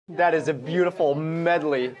That is a beautiful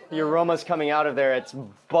medley. The aroma's coming out of there. It's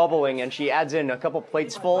bubbling, and she adds in a couple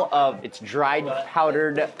plates full of its dried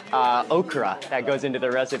powdered okra that goes into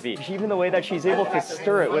the recipe. Even the way that she's able to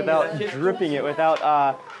stir it without dripping it,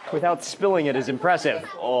 without spilling it is impressive.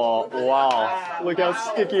 Oh, wow. Look how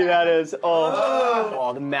sticky that is.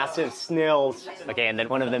 Oh, the massive snails. Okay, and then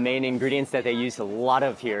one of the main ingredients that they use a lot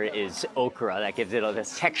of here is okra. That gives it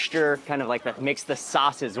this texture, kind of like that makes the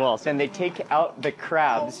sauce as well. So then they take out the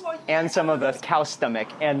crabs and some of the cow stomach,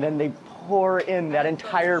 and then they pour in that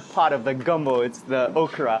entire pot of the gumbo. It's the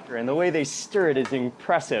okra, and the way they stir it is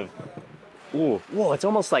impressive. Ooh, whoa, it's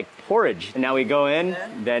almost like porridge. And now we go in,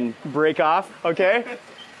 then break off, okay?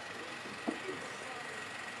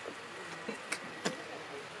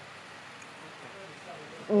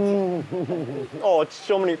 Oh, it's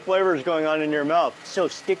so many flavors going on in your mouth. So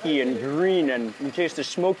sticky and green, and you taste the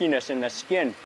smokiness in the skin.